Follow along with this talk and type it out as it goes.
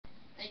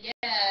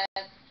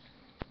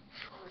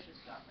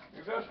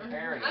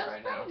preparing it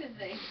right now.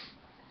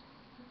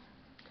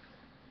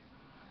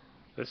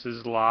 This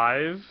is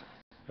live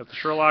at the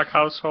Sherlock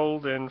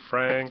household in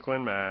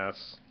Franklin,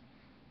 Mass.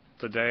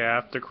 The day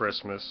after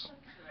Christmas.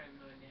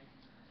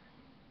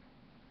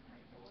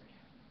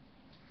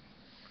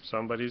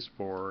 Somebody's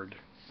bored.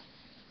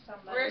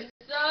 We're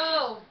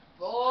so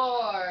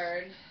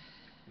bored.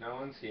 No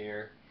one's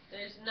here.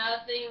 There's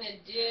nothing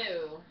to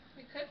do.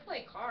 We could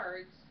play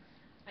cards.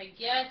 I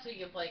guess we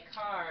could play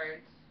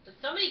cards. But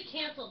somebody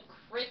canceled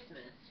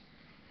Christmas.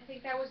 I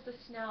think that was the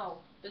snow.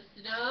 The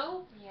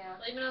snow? Yeah.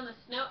 Blame it on the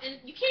snow. And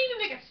you can't even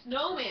make a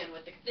snowman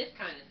with this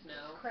kind of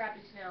snow.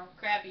 Crappy snow.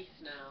 Crappy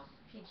snow.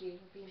 PG.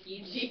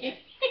 PG.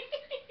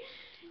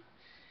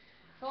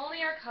 If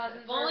only our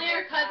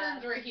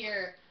cousins were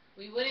here,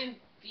 we wouldn't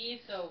be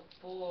so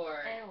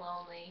bored. And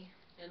lonely.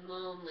 And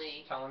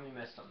lonely. Tell them you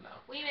missed them, though.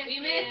 We miss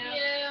you.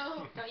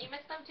 Don't you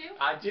miss them, too?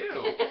 I do.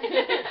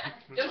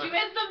 Don't you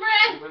miss them,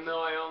 Brett? Even though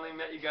I only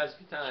met you guys a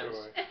few times.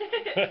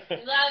 Sure.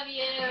 Love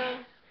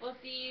you. We'll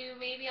see you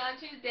maybe on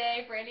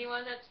Tuesday for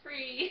anyone that's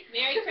free.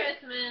 Merry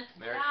Christmas.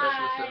 Merry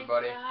Christmas,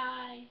 everybody.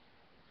 Bye.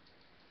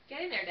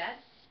 Get in there,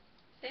 Dad.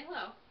 Say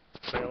hello.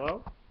 Say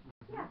hello?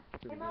 Yeah.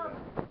 Hey, Mom.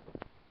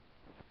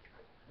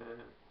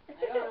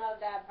 I don't know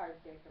that part's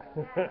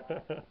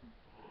good.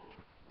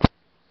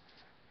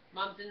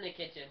 Mom's in the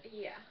kitchen.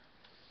 Yeah.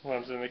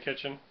 Mom's in the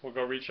kitchen. We'll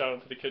go reach out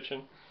into the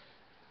kitchen.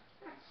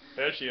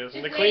 There she is,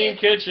 in the Just clean wait.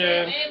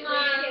 kitchen. Hey,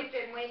 Mom.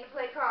 Waiting to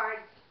play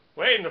cards.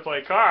 Waiting to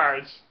play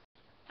cards.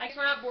 I guess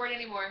we're not bored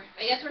anymore.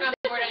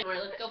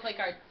 Let's go play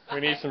cards. We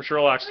need some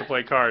Sherlocks to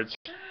play cards.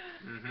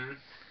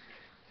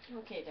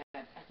 Okay, Dad.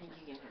 I think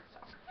you can hear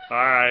yourself.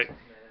 Alright.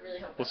 Really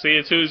hope We'll see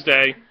you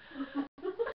Tuesday.